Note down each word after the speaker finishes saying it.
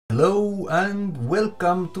Hello and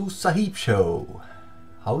welcome to Sahiib show.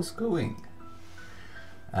 How's going?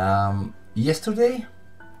 Yesterday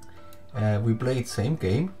we played same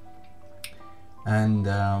game and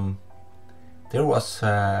there was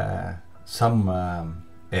some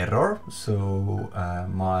error, so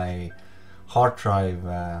my hard drive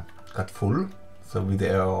got full, so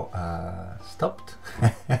video stopped.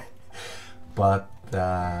 but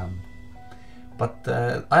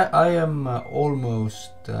I am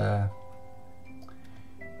almost. I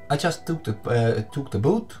just took the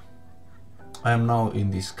boat. I am now in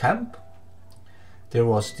this camp. There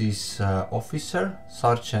was this officer,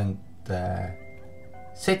 Sergeant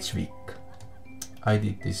Sedgwick. I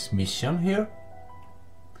did this mission here.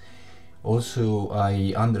 Also,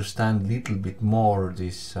 I understand a little bit more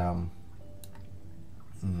this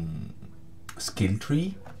skill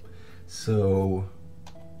tree. So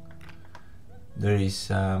there is,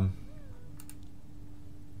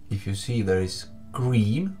 if you see, there is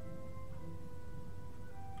green,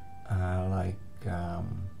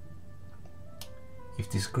 if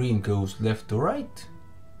this green goes left to right,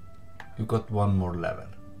 you got one more level.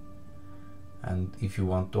 And if you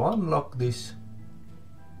want to unlock this,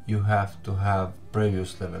 you have to have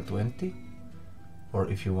previous level 20, or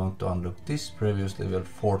if you want to unlock this, previous level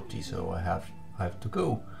 40. So I have to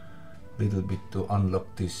go a little bit to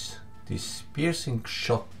unlock this piercing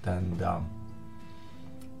shot and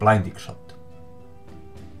blinding shot.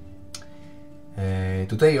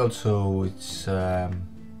 Today also it's a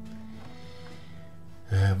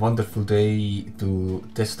wonderful day to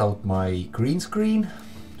test out my green screen.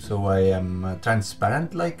 So I am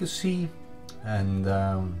transparent, like you see, and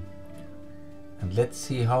let's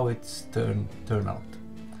see how it's turn out.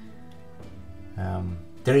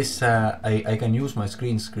 There is I can use my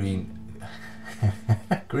green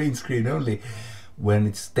screen only when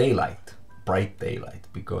it's daylight, bright daylight,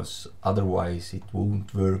 because otherwise it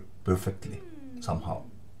won't work perfectly somehow.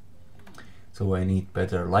 So I need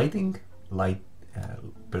better lighting,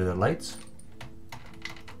 better lights,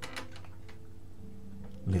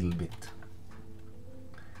 little bit.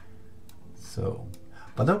 So,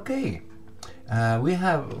 but okay, we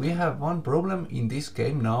have one problem in this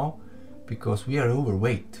game now, because we are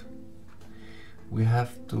overweight. We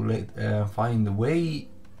have to find a way,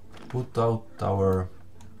 put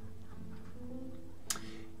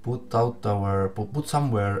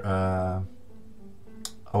somewhere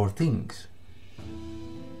our things.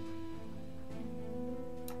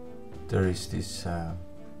 There is this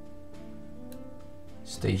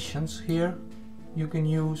stations here you can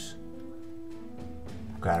use,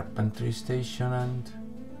 carpentry station and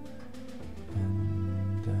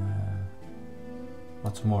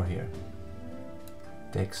what's more here?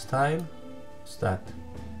 Textile. What's that?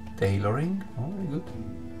 Tailoring. Oh, very good.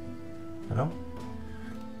 Hello.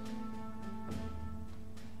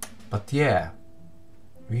 But yeah,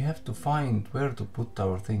 we have to find where to put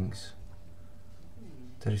our things.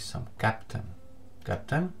 There is some captain.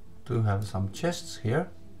 Captain, do you have some chests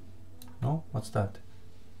here? No? What's that?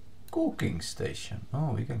 Cooking station.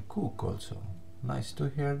 Oh, we can cook also. Nice to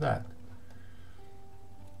hear that.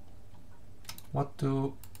 What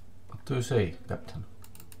do you say, Captain?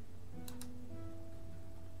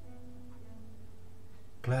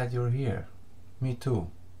 Glad you're here. Me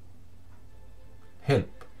too.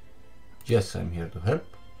 Help. Yes, I'm here to help.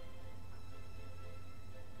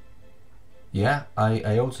 Yeah,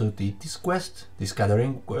 I also did this quest, this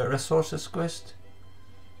gathering resources quest.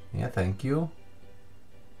 Yeah, thank you.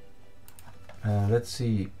 Let's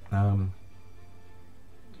see.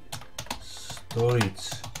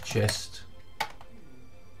 Storage chest.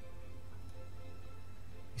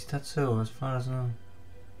 Is that so? As far as now,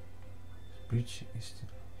 bridge is still.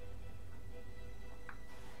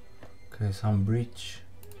 Okay, some bridge.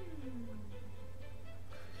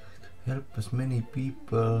 Help as many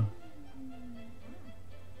people.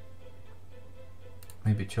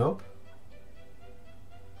 Maybe job.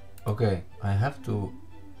 Okay, I have to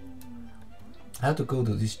go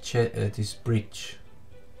to this this bridge,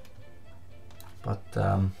 but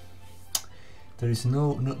there is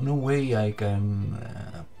no way I can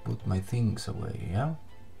put my things away. Yeah,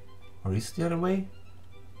 or is there a way?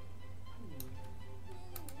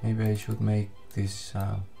 Maybe I should make this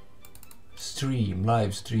live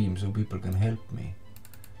stream, so people can help me.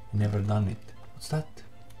 Never done it. What's that?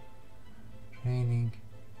 Training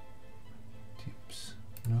tips.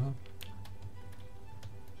 No.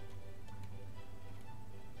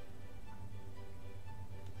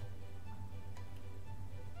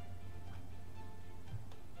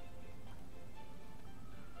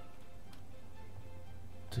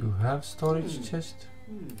 To have storage chest.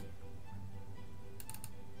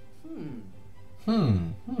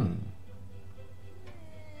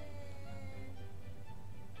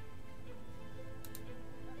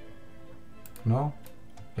 No?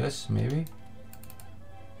 Yes, maybe?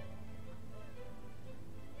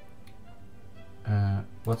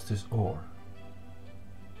 What's this ore?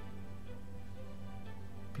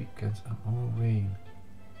 Pickens and ore vein.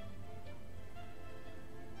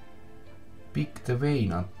 Pick the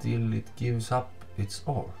vein until it gives up its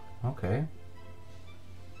ore. Okay.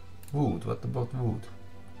 Wood, what about wood?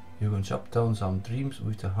 You can chop down some trees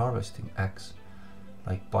with a harvesting axe,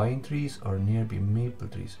 like pine trees or nearby maple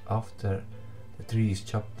trees. After the tree is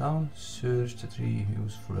chopped down, search the tree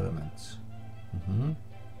useful elements.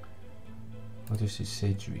 What is this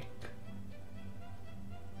Sedgwick?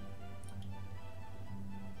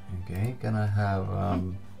 Okay, can I have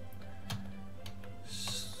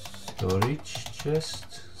storage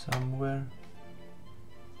chest somewhere?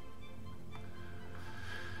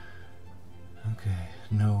 Okay,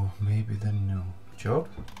 no, maybe then no. Job?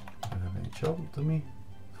 Do you have any job to me?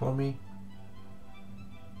 For me?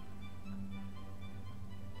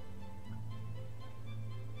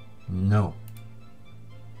 No.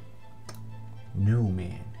 No,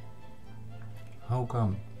 man. How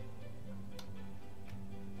come?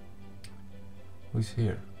 Who's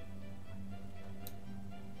here?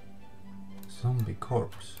 Zombie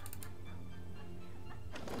corpse.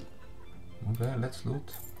 Okay, let's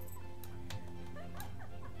loot.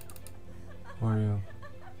 Where are you?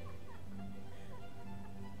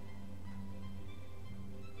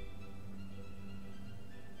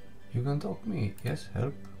 You can talk me. Yes,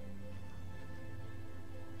 help.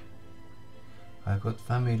 I got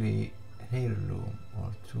family heirloom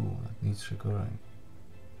or two that needs recovering.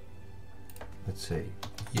 Let's say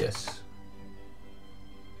yes.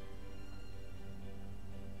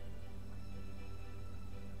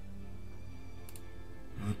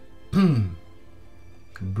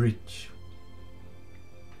 Bridge.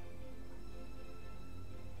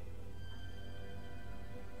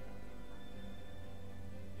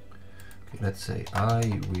 Okay, let's say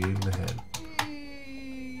I will help.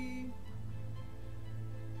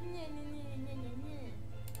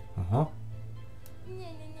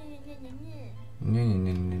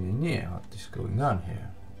 What is going on here?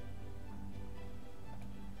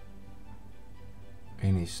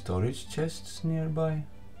 Any storage chests nearby?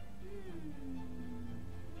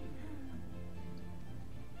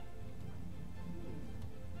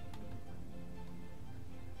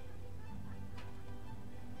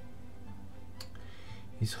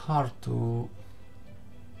 It's hard to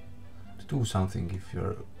do something if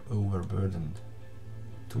you're overburdened.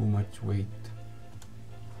 Too much weight.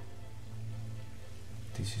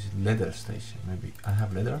 This is leather station. Maybe I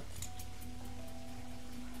have leather.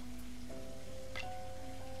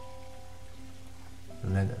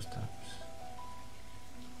 Leather tabs.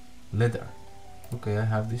 Leather. Okay, I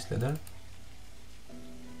have this leather.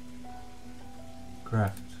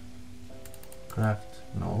 Craft. Craft.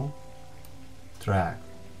 No. Track.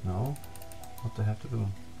 No. What do I have to do?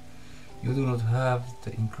 You do not have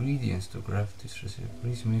the ingredients to craft this recipe.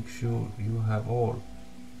 Please make sure you have all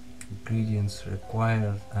ingredients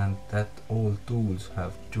required and that all tools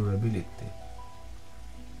have durability.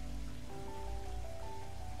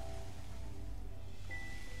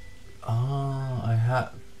 Ah, I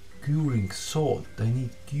have curing salt. I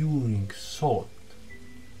need curing salt.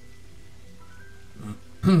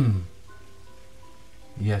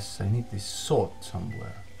 Yes, I need this salt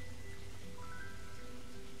somewhere.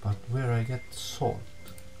 But where I get salt?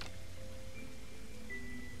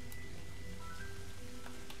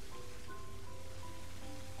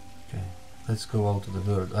 Okay, let's go out to the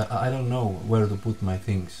world. I don't know where to put my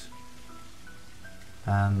things.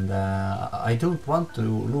 And I don't want to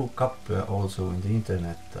look up also in the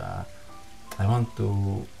internet. I want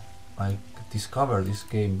to like discover this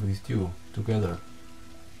game with you together.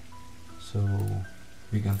 So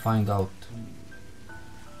we can find out.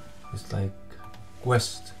 It's like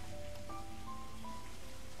quest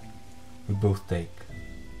we both take.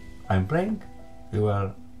 I'm playing, you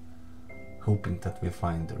are hoping that we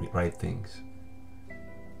find the right things.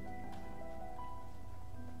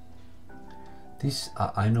 This,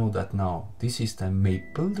 I know that now. This is the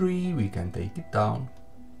maple tree, we can take it down.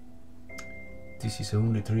 This is the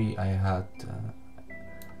only tree I have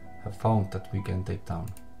found that we can take down.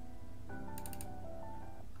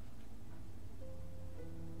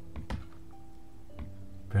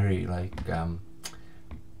 Very like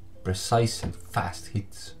precise and fast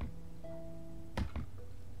hits.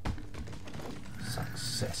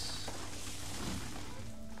 Success.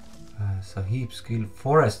 Sahiib skill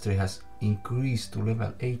forestry has increased to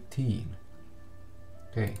level 18.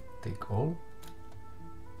 Okay, take all.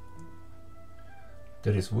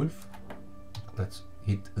 There is wolf. Let's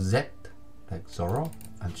hit Z like Zorro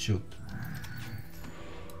and shoot.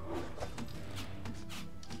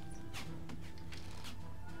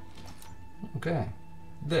 Okay,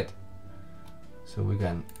 dead. So we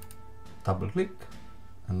can double click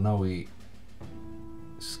and now we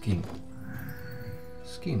skin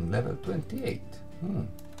level 28.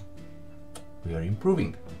 We are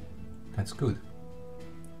improving. That's good.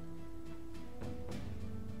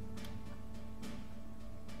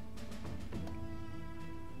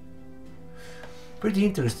 Pretty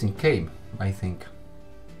interesting game, I think.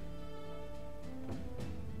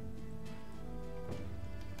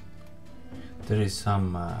 There is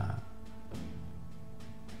some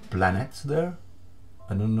planets there.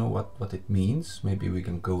 I don't know what it means. Maybe we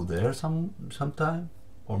can go there sometime,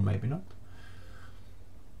 or maybe not.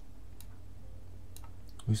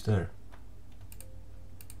 Who's there?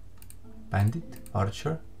 Bandit?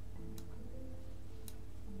 Archer?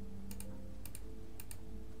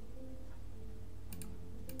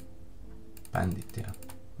 Bandit, yeah.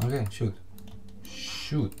 Okay, shoot.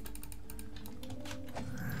 Shoot.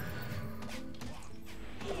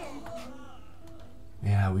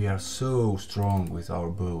 Yeah, we are so strong with our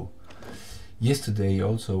bow. Yesterday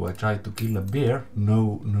also I tried to kill a bear.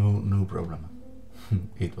 No problem.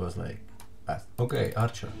 It was like fast. Okay,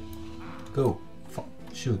 Archer. Go.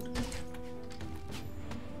 Shoot.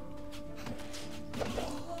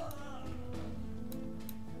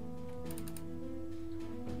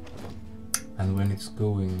 And when it's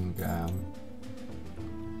going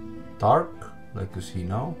dark, like you see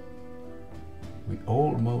now, we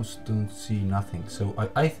almost don't see nothing. So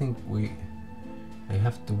I think I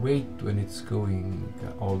have to wait when it's going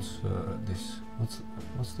also this.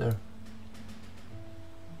 What's there?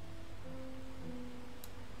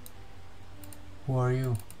 Who are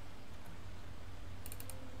you?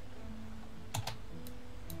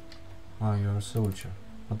 Oh, you're a soldier.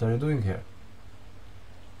 What are you doing here?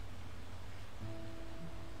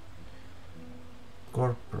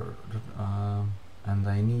 Corporal, and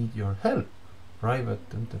I need your help. Private,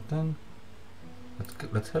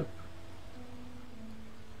 let's help.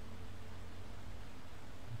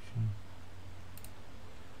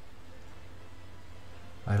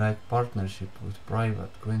 I like partnership with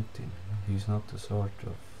Private Quentin. He's not the sort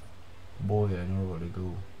of boy I normally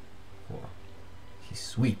go for. He's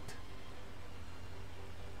sweet.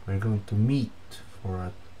 We're going to meet for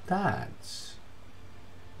a dance.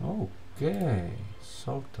 Okay,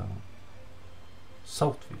 Saltown.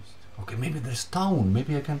 Southeast. Okay, maybe there's town.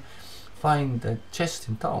 Maybe I can find a chest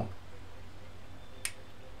in town.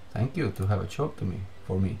 Thank you to have a job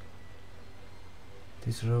for me.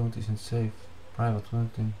 This road isn't safe. Private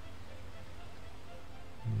mountain.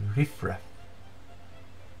 Riffraff.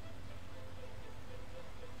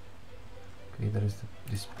 Okay, there is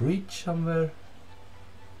this bridge somewhere.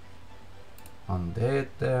 Undead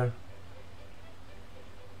there.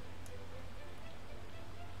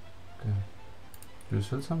 Okay. Do you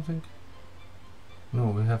sell something? No,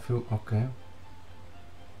 we have you. Okay.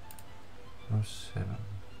 Or 7.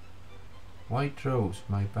 White rose,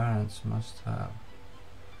 my parents must have.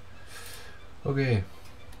 Okay.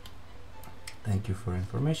 Thank you for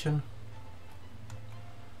information.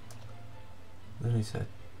 There is a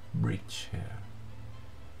bridge here.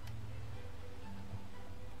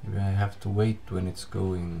 Maybe I have to wait when it's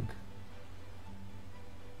going.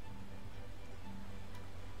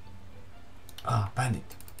 Ah,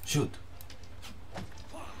 bandit! Shoot!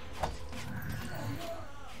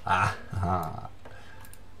 Ah,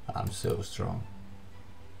 I'm so strong.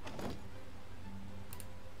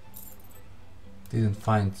 Didn't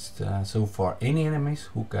find so far any enemies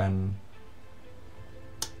who can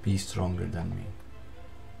be stronger than me.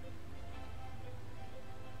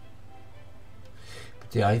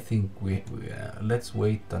 But yeah, I think we let's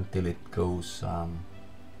wait until it goes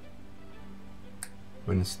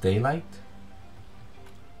when it's daylight.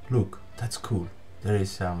 Look, that's cool. There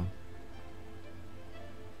is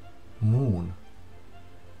moon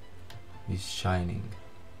is shining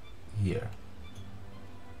here.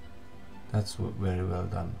 That's very well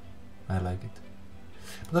done. I like it.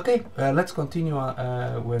 But okay, let's continue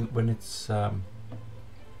when it's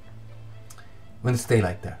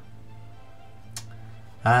daylight there.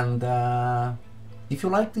 And if you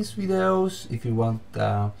like these videos, if you want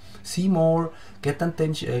see more, get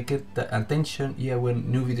attention yeah, when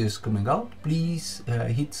new videos coming out, please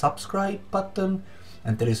hit subscribe button,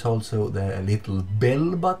 and there is also the little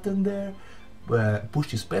bell button there.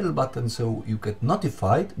 Push this bell button so you get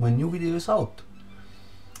notified when new video is out.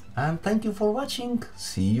 And thank you for watching.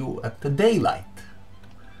 See you at the daylight.